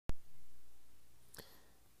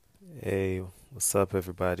Hey, what's up,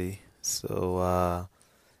 everybody?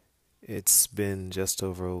 It's been just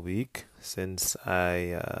over a week since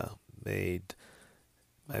I made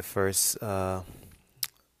my first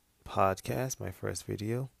podcast, my first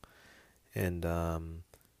video, and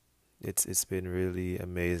it's been really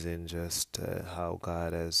amazing just how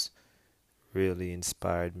God has really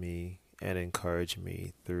inspired me and encouraged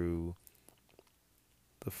me through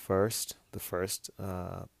the first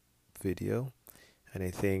video. And I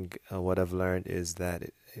think what I've learned is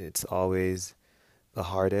that it's always the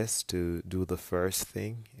hardest to do the first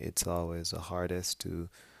thing. It's always the hardest to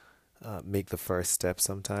make the first step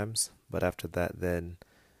sometimes. But after that, then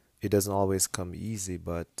it doesn't always come easy,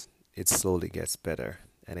 but it slowly gets better.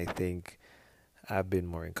 And I think I've been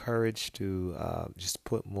more encouraged to just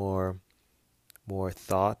put more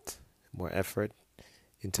thought, more effort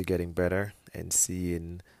into getting better and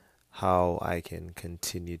seeing how I can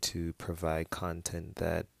continue to provide content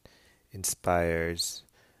that inspires,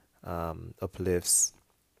 uplifts,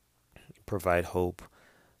 provide hope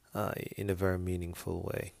in a very meaningful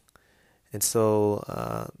way. And so,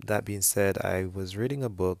 that being said, I was reading a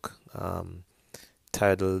book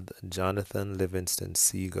titled Jonathan Livingston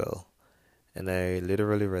Seagull, and I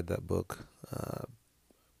literally read that book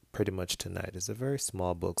pretty much tonight. It's a very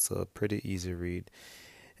small book, so a pretty easy read.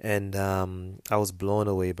 And I was blown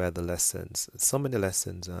away by the lessons. So many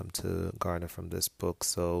lessons to garner from this book.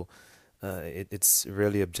 So it's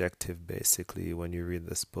really objective, basically, when you read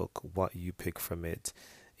this book, what you pick from it.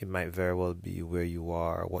 It might very well be where you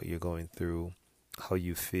are, what you're going through, how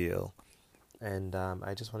you feel. And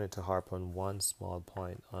I just wanted to harp on one small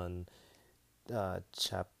point on page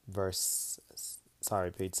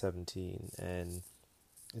 17. And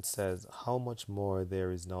it says, "How much more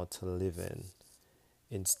there is now to live in,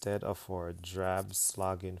 instead of our drab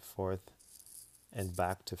slogging forth and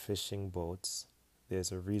back to fishing boats,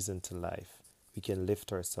 there's a reason to life. We can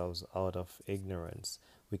lift ourselves out of ignorance.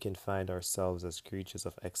 We can find ourselves as creatures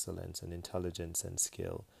of excellence and intelligence and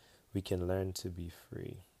skill. We can learn to be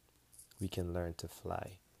free. We can learn to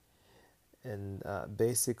fly." And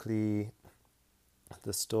basically,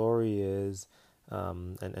 the story is,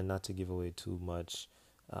 and not to give away too much,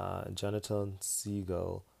 Jonathan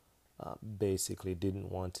Seagull basically didn't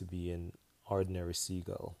want to be an ordinary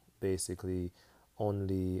seagull, basically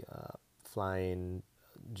only flying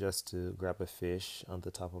just to grab a fish on the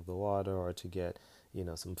top of the water or to get,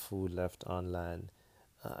 some food left on land.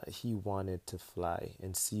 He wanted to fly,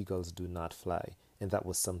 and seagulls do not fly, and that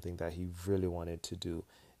was something that he really wanted to do.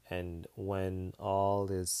 And when all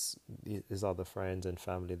his other friends and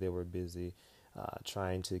family, they were busy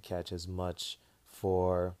trying to catch as much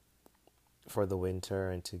for for the winter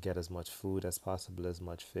and to get as much food as possible, as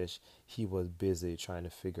much fish, he was busy trying to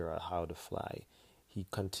figure out how to fly. He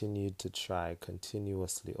continued to try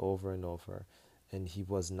continuously over and over, and he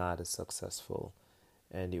was not as successful.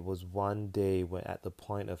 And it was one day when, at the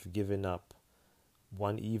point of giving up,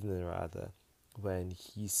 one evening rather, when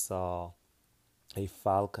he saw a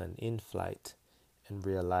falcon in flight and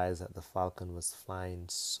realized that the falcon was flying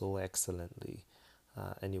so excellently,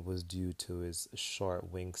 and it was due to his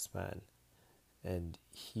short wingspan. And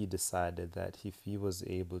he decided that if he was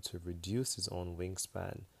able to reduce his own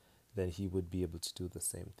wingspan, then he would be able to do the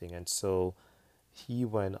same thing. And so he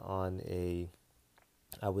went on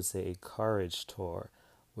I would say, a courage tour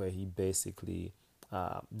where he basically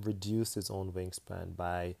reduced his own wingspan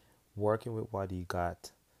by working with what he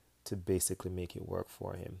got to basically make it work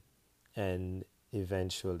for him. And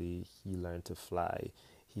eventually he learned to fly.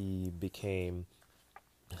 He became,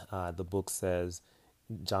 the book says,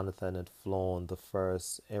 Jonathan had flown the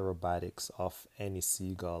first aerobatics of any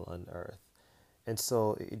seagull on Earth. And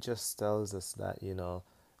so it just tells us that,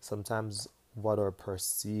 sometimes what our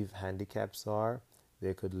perceived handicaps are,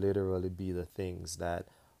 they could literally be the things that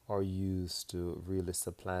are used to really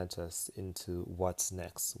supplant us into what's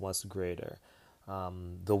next, what's greater.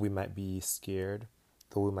 Though we might be scared,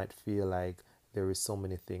 though we might feel like there is so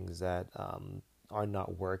many things that are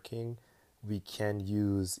not working, we can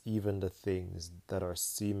use even the things that are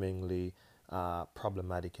seemingly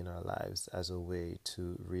problematic in our lives as a way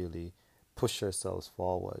to really push ourselves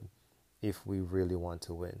forward if we really want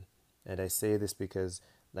to win. And I say this because,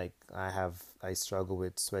 like, I struggle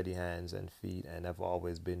with sweaty hands and feet, and I've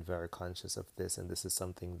always been very conscious of this. And this is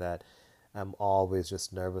something that I'm always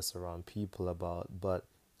just nervous around people about. But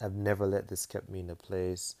I've never let this keep me in a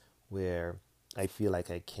place where I feel like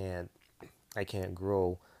I can't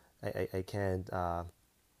grow, I can't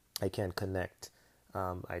connect.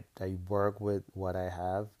 I work with what I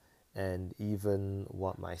have, and even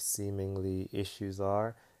what my seemingly issues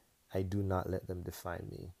are, I do not let them define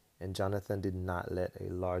me. and Jonathan did not let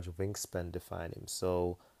a large wingspan define him.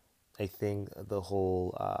 So I think the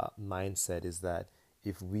whole mindset is that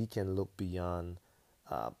if we can look beyond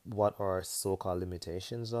what our so called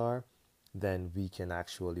limitations are, then we can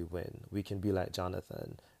actually win. We can be like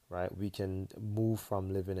Jonathan, right? We can move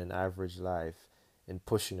from living an average life and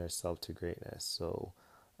pushing ourselves to greatness. So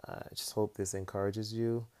I just hope this encourages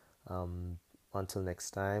you. Um, until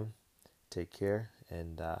next time, take care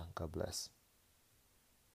and God bless.